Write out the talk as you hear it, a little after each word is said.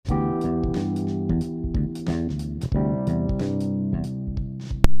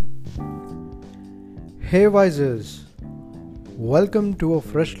Hey Wisers, welcome to a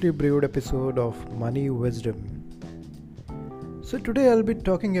freshly brewed episode of Money Wisdom. So today I'll be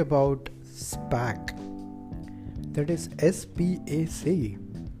talking about SPAC, that is SPAC,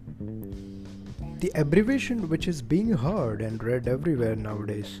 the abbreviation which is being heard and read everywhere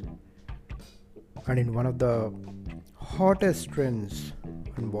nowadays and in one of the hottest trends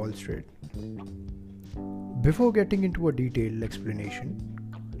on Wall Street. Before getting into a detailed explanation,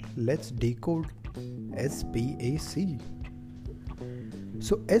 let's decode SPAC.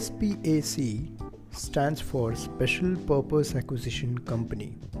 So SPAC stands for Special Purpose Acquisition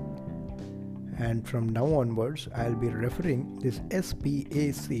Company, and from now onwards I'll be referring this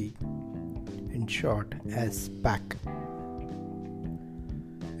SPAC in short as SPAC.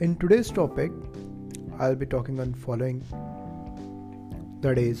 In today's topic I'll be talking on following,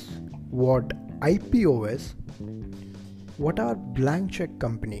 that is what IPO is, what are blank check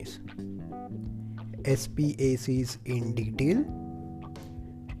companies, SPACs in detail,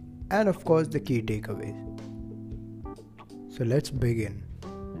 and of course the key takeaways. So let's begin.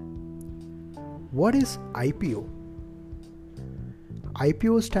 What is IPO?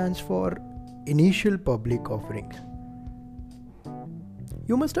 IPO stands for Initial Public Offerings.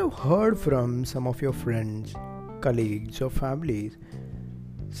 You must have heard from some of your friends, colleagues or families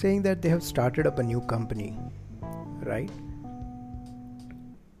saying that they have started up a new company, right?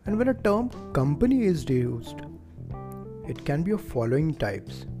 And when a term company is used, it can be of following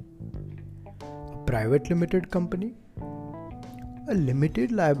types: a private limited company, a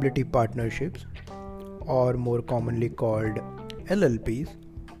limited liability partnerships, or more commonly called LLPs,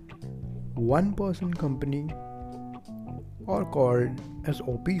 one person company, or called as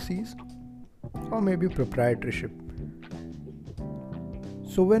OPCs, or maybe proprietorship.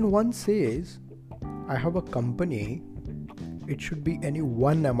 So when one says, I have a company, it should be any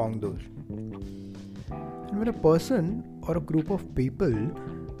one among those. And when a person or a group of people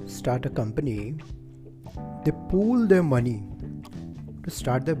start a company, they pool their money to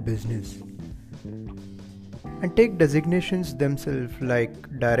start their business and take designations themselves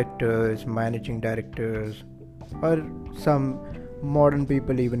like directors, managing directors, or some modern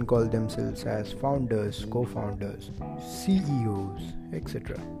people even call themselves as founders, co-founders, CEOs,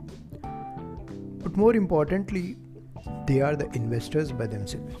 etc. But more importantly, they are the investors by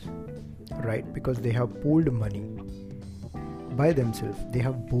themselves, right? Because they have pooled money by themselves, they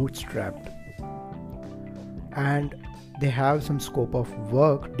have bootstrapped, and they have some scope of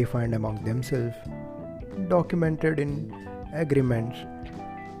work defined among themselves, documented in agreements,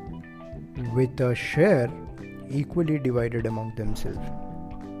 with a share equally divided among themselves.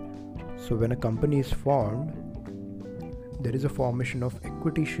 So when a company is formed, there is a formation of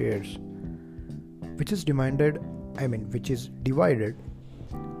equity shares, which is divided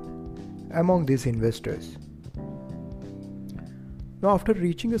among these investors. Now, after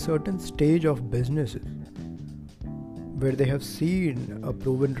reaching a certain stage of businesses where they have seen a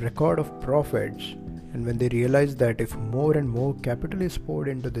proven record of profits, and when they realize that if more and more capital is poured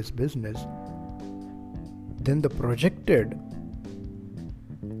into this business, then the projected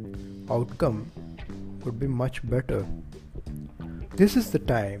outcome would be much better. This is the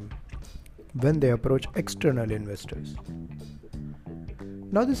time when they approach external investors.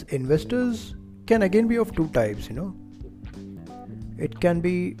 Now these investors can again be of two types, It can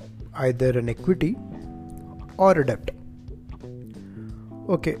be either an equity or a debt.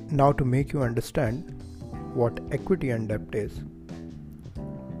 Okay, now to make you understand what equity and debt is,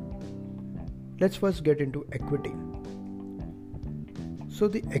 let's first get into equity. So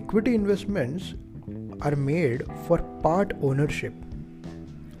the equity investments are made for part ownership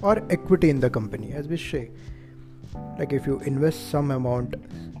or equity in the company, as we say. Like if you invest some amount,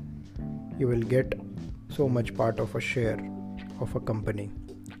 you will get so much part of a share of a company.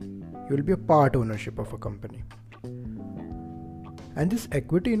 You will be a part ownership of a company. And these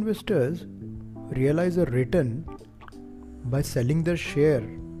equity investors realize a return by selling their share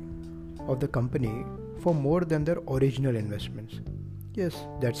of the company for more than their original investments. Yes,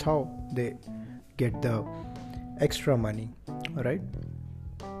 that's how they get the extra money, right?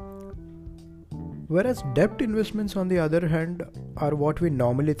 Whereas debt investments, on the other hand, are what we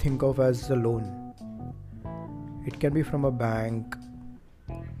normally think of as a loan. It can be from a bank,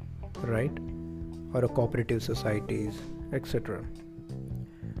 right? Or a cooperative societies, etc.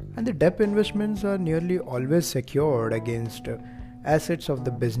 And the debt investments are nearly always secured against assets of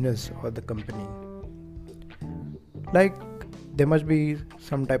the business or the company. Like there must be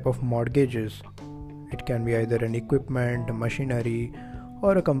some type of mortgages. It can be either an equipment, machinery,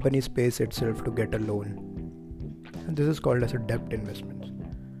 or a company pays itself to get a loan. And this is called as a debt investment.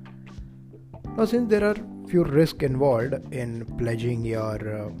 Now, since there are few risks involved in pledging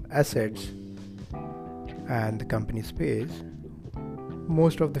your assets and the company space,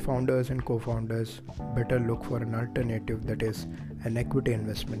 most of the founders and co-founders better look for an alternative, that is an equity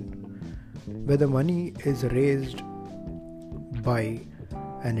investment, where the money is raised by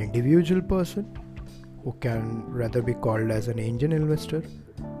an individual person who can rather be called as an angel investor,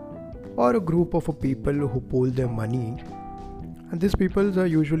 or a group of people who pool their money. And these people are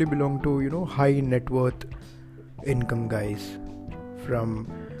usually belong to high net worth income guys from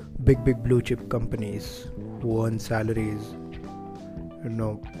big blue chip companies who earn salaries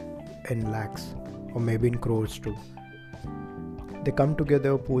in lakhs or maybe in crores too. They come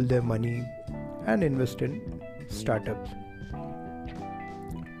together, pool their money and invest in startups.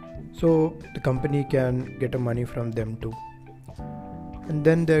 So the company can get a money from them too. And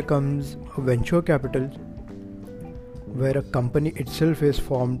then there comes a venture capital, where a company itself is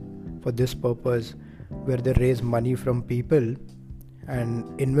formed for this purpose, where they raise money from people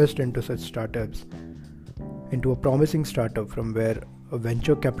and invest into such startups, into a promising startup from where a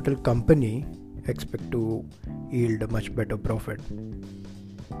venture capital company expect to yield a much better profit.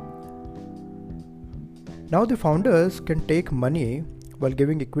 Now the founders can take money while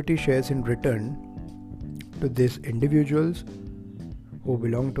giving equity shares in return to these individuals who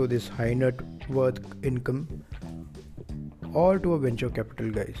belong to this high net worth income, or to a venture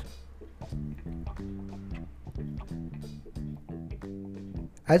capital guys.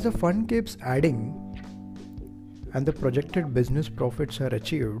 As the fund keeps adding and the projected business profits are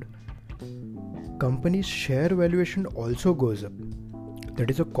achieved, company's share valuation also goes up. That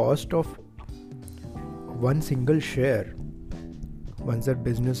is, a cost of one single share, once that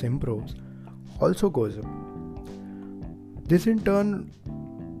business improves, also goes up. This in turn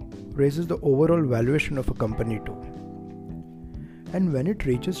raises the overall valuation of a company too. And when it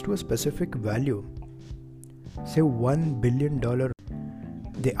reaches to a specific value, say $1 billion,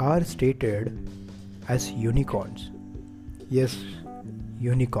 they are stated as unicorns. Yes,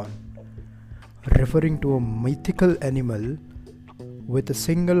 unicorn, referring to a mythical animal with a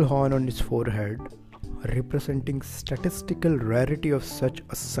single horn on its forehead, representing statistical rarity of such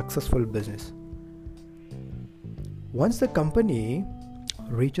a successful business. Once the company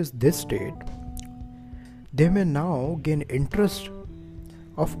reaches this state, they may now gain interest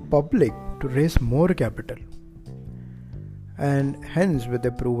of public to raise more capital, and hence with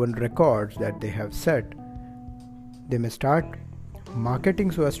the proven records that they have set, they may start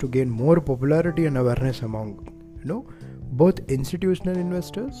marketing so as to gain more popularity and awareness among both institutional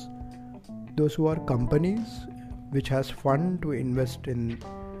investors, those who are companies which has fund to invest in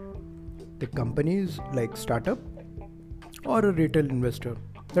the companies like startup, or a retail investor,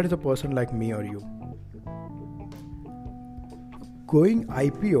 that is a person like me or you. Going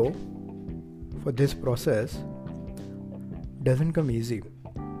IPO for this process doesn't come easy.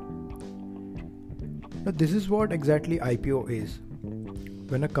 Now this is what exactly IPO is.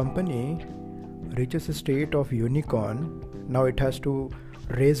 When a company reaches a state of unicorn, now it has to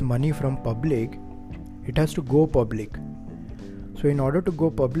raise money from public, it has to go public. So in order to go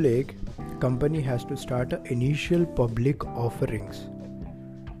public, company has to start initial public offerings.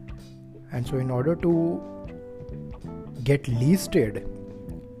 And so in order to get listed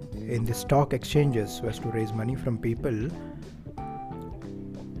in the stock exchanges so as to raise money from people,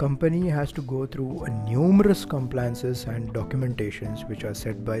 company has to go through numerous compliances and documentations which are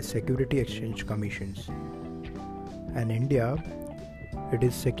set by Security Exchange Commissions. And India, it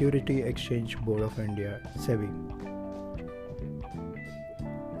is Security Exchange Board of India, SEBI.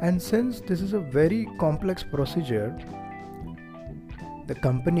 And since this is a very complex procedure, the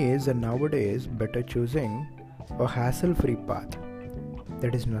companies are nowadays better choosing a hassle-free path.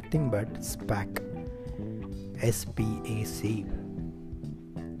 That is nothing but SPAC. SPAC.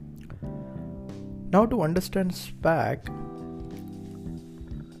 Now to understand SPAC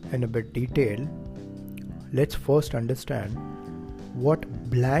in a bit detail, let's first understand what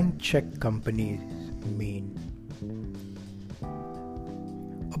blank check companies mean.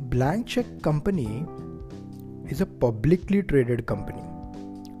 A blank check company is a publicly traded company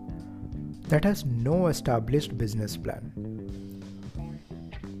that has no established business plan.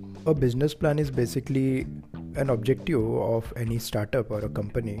 A business plan is basically an objective of any startup or a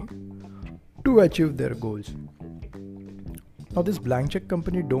company to achieve their goals. Now this blank check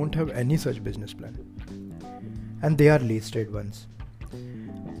company don't have any such business plan, and they are listed ones.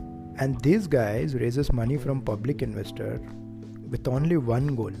 And these guys raises money from public investor with only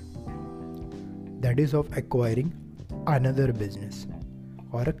one goal, that is of acquiring another business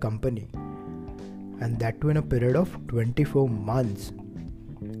or a company, and that too in a period of 24 months.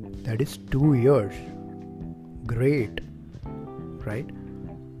 That is 2 years. Great, right?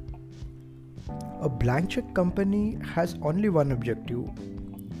 A blank check company has only one objective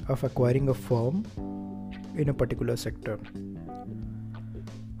of acquiring a firm in a particular sector.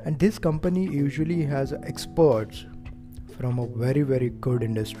 And this company usually has experts from a very good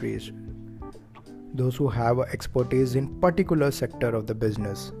industries, those who have expertise in particular sector of the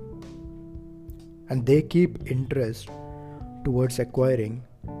business, and they keep interest towards acquiring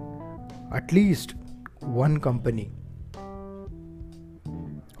at least one company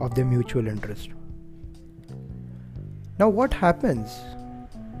of their mutual interest. Now what happens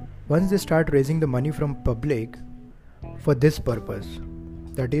once they start raising the money from public for this purpose,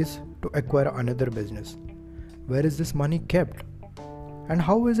 that is to acquire another business? Where is this money kept and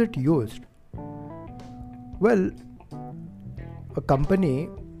how is it used? Well, a company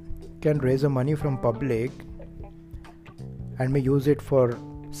can raise a money from public and may use it for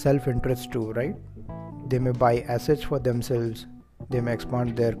self-interest too, right? They may buy assets for themselves, they may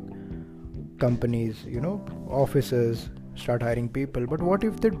expand their companies, offices, start hiring people. But what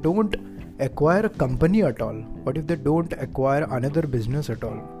if they don't acquire a company at all? What if they don't acquire another business at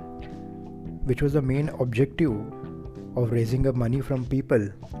all, which was the main objective of raising up money from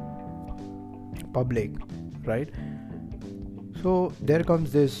public, right? So there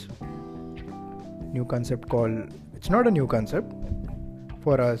comes this new concept called, it's not a new concept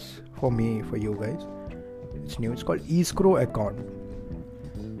for us, for me, for you guys, it's new. It's called escrow account.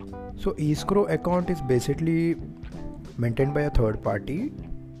 So escrow account is basically maintained by a third party,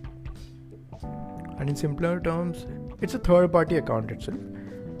 and in simpler terms, it's a third party account itself,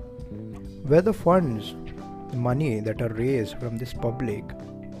 where the funds, the money that are raised from this public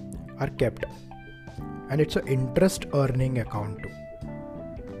are kept, and it's an interest earning account too.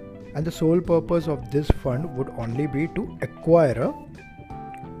 And the sole purpose of this fund would only be to acquire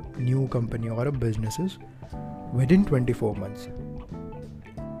a new company or a businesses within 24 months.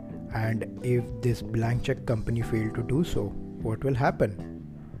 And if this blank check company failed to do so, what will happen?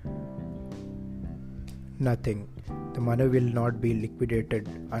 Nothing. The money will not be liquidated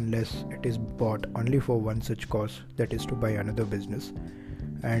unless it is bought only for one such cause, that is to buy another business.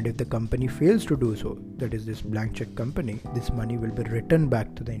 And if the company fails to do so, that is this blank check company, this money will be returned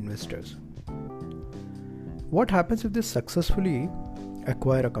back to the investors. What happens if they successfully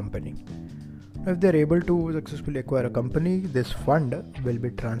acquire a company? If they are able to successfully acquire a company, this fund will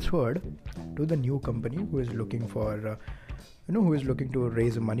be transferred to the new company who is looking for, who is looking to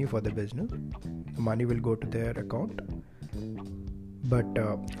raise money for the business. The money will go to their account, but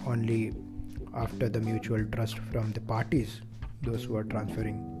only after the mutual trust from the parties, those who are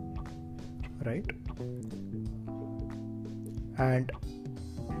transferring, right? And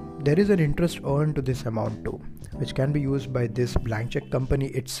there is an interest earned to this amount too, which can be used by this blank check company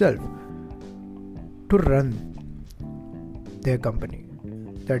itself to run their company.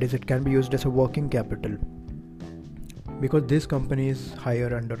 That is, it can be used as a working capital, because these companies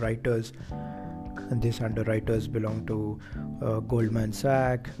hire underwriters, and these underwriters belong to Goldman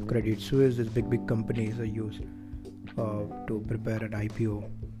Sachs, Credit Suisse. These big companies are used to prepare an IPO.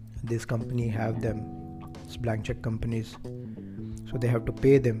 This company have them, it's blank check companies, so they have to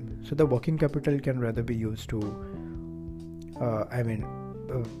pay them. So the working capital can rather be used to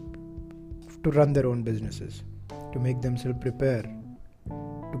to run their own businesses, to make themselves prepare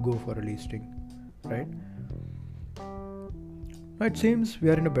to go for a listing, right? Now it seems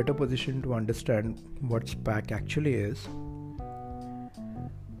we are in a better position to understand what SPAC actually is.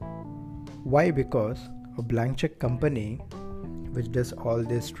 Why? Because a blank check company which does all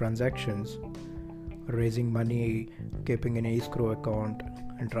these transactions, raising money, keeping an escrow account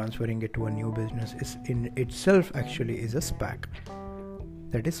and transferring it to a new business, is in itself actually is a SPAC.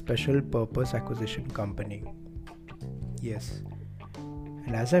 That is special purpose acquisition company. Yes.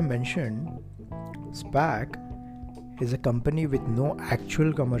 And as I mentioned, SPAC is a company with no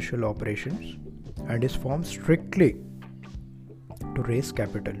actual commercial operations and is formed strictly to raise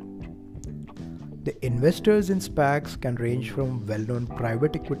capital. The investors in SPACs can range from well-known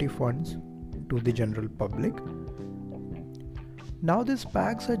private equity funds to the general public. Now, the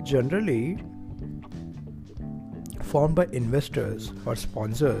SPACs are generally formed by investors or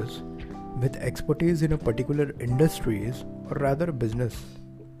sponsors with expertise in a particular industries, or rather a business,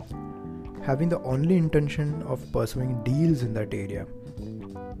 having the only intention of pursuing deals in that area.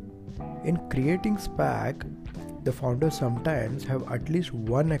 In creating SPAC, the founders sometimes have at least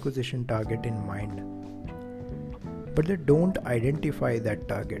one acquisition target in mind, but they don't identify that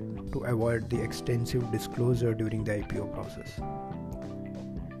target to avoid the extensive disclosure during the IPO process.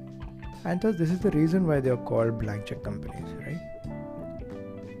 And thus this is the reason why they are called blank check companies, right?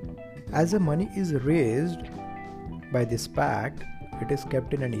 As the money is raised by the SPAC, it is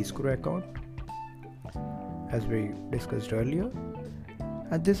kept in an escrow account, as we discussed earlier,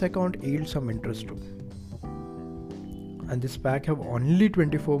 and this account yields some interest too. And the SPAC have only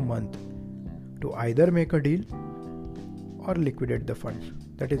 24 months to either make a deal or liquidate the funds,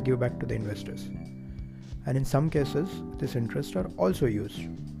 that is, give back to the investors. And in some cases, this interest are also used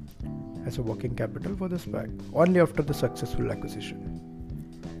as a working capital for the SPAC only after the successful acquisition.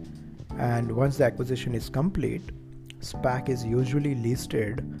 And once the acquisition is complete, SPAC is usually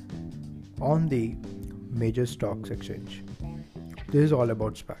listed on the major stocks exchange. This is all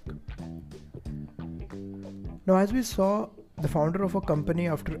about SPAC. Now, as we saw, the founder of a company,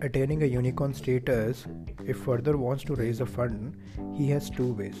 after attaining a unicorn status, if further wants to raise a fund, he has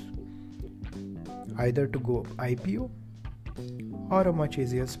two ways. Either to go IPO or a much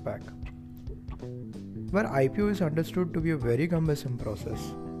easier SPAC, where IPO is understood to be a very cumbersome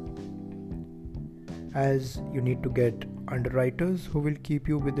process, as you need to get underwriters who will keep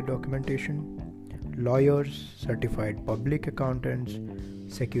you with the documentation, lawyers, certified public accountants,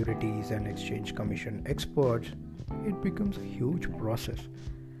 Securities and Exchange Commission experts. It becomes a huge process.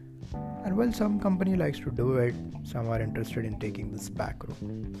 And while some company likes to do it, some are interested in taking the SPAC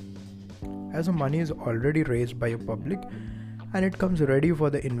route, as the money is already raised by a public and it comes ready for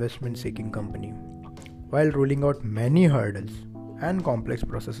the investment seeking company, while ruling out many hurdles and complex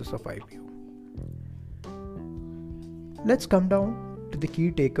processes of IPO. Let's come down to the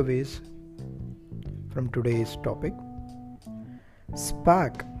key takeaways from today's topic.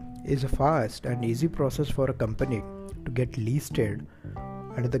 SPAC is a fast and easy process for a company to get listed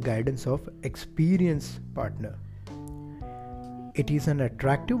under the guidance of experienced partner. It is an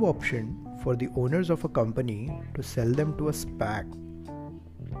attractive option for the owners of a company to sell them to a SPAC.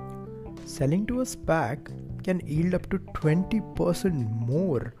 Selling to a SPAC can yield up to 20%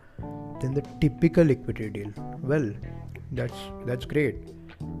 more than the typical equity deal. Well, that's great.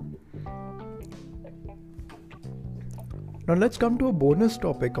 Now let's come to a bonus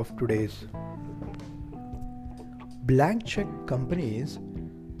topic of today's. Blank check companies,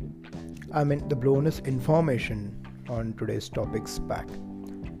 the bonus information on today's topic, SPAC.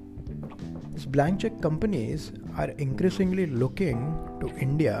 These blank check companies are increasingly looking to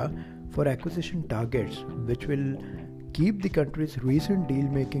India for acquisition targets, which will keep the country's recent deal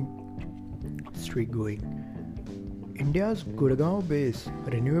making streak going. India's Gurgaon-based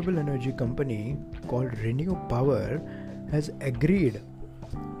renewable energy company called Renew Power has agreed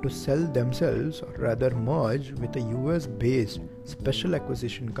to sell themselves, or rather merge with a US-based special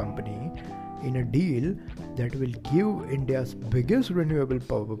acquisition company in a deal that will give India's biggest renewable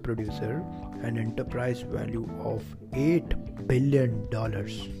power producer an enterprise value of $8 billion.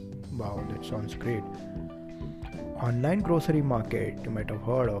 Wow, that sounds great. Online grocery market, you might have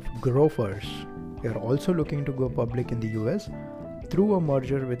heard of Grofers. They are also looking to go public in the US through a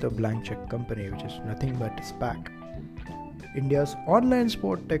merger with a blank check company, which is nothing but SPAC. India's online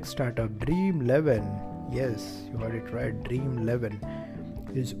sport tech startup Dream11, yes, you heard it right, Dream11,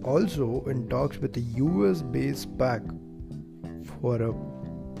 is also in talks with a US-based SPAC for a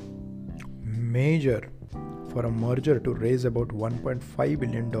merger to raise about $1.5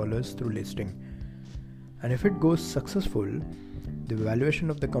 billion through listing. And if it goes successful, the valuation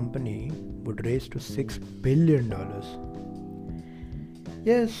of the company would raise to $6 billion.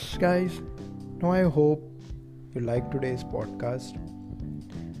 Yes, guys, now I hope you like today's podcast,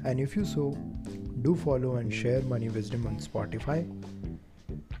 and if you so, do follow and share Money Wisdom on Spotify.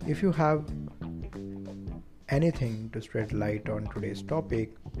 If you have anything to spread light on today's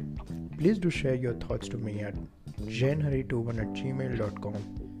topic, please do share your thoughts to me at jainhari21@gmail.com.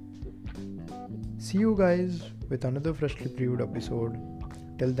 See you guys with another freshly brewed episode.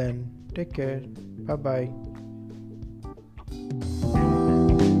 Till then, take care. Bye bye.